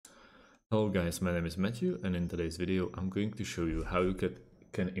Hello guys, my name is Matthew, and in today's video I'm going to show you how you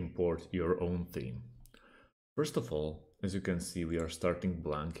can import your own theme. First of all, as you can see, we are starting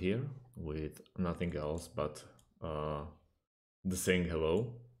blank here with nothing else but the saying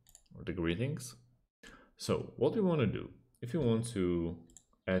hello or the greetings. So what we want to do, if you want to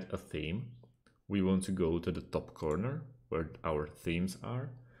add a theme, we want to go to the top corner where our themes are,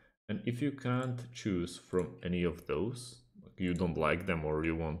 and if you can't choose from any of those, you don't like them or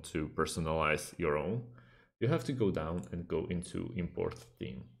you want to personalize your own, you have to go down and go into import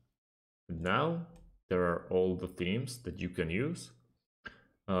theme. And now there are all the themes that you can use.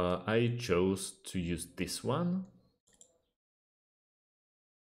 I chose to use this one.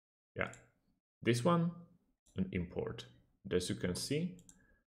 Yeah, this one, and import. And as you can see,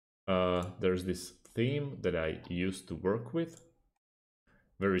 there's this theme that I used to work with.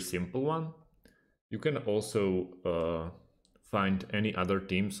 Very simple one. You can also find any other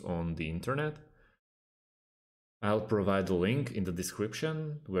themes on the internet. I'll provide a link in the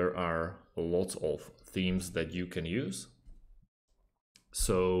description where are lots of themes that you can use.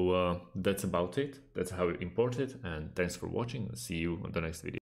 So that's about it. That's how you import it, and thanks for watching. See you on the next video.